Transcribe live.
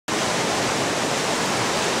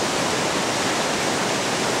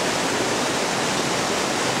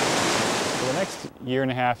year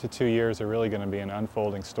and a half to 2 years are really going to be an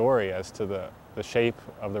unfolding story as to the shape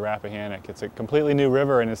of the Rappahannock. It's a completely new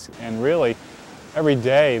river, and really every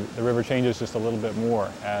day the river changes just a little bit more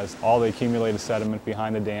as all the accumulated sediment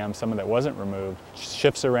behind the dam, some of that wasn't removed,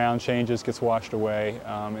 shifts around, changes, gets washed away.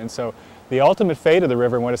 And so the ultimate fate of the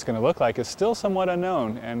river and what it's going to look like is still somewhat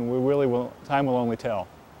unknown, and time will only tell.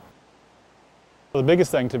 The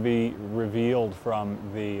biggest thing to be revealed from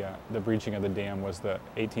the breaching of the dam was the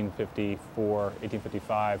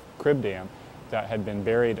 1854-1855 crib dam that had been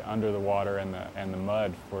buried under the water and the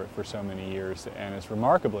mud for so many years, and is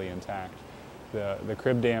remarkably intact. The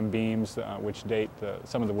crib dam beams,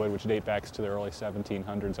 some of the wood which date back to the early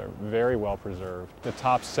 1700s, are very well preserved. The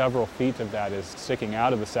top several feet of that is sticking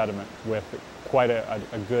out of the sediment with quite a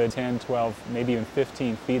good 10, 12, maybe even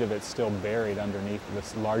 15 feet of it still buried underneath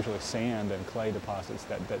this largely sand and clay deposits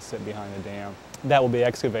that sit behind the dam. That will be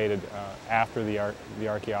excavated after the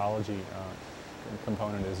archaeology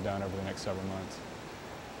component is done over the next several months.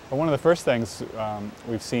 But one of the first things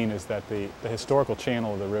we've seen is that the historical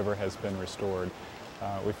channel of the river has been restored.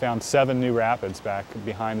 We found 7 new rapids back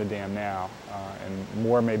behind the dam now, and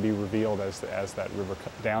more may be revealed as that river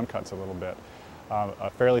down cuts a little bit. A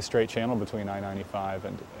fairly straight channel between I-95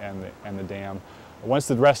 and the dam. Once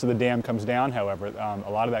the rest of the dam comes down, however,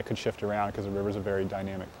 a lot of that could shift around because the river is a very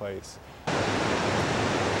dynamic place.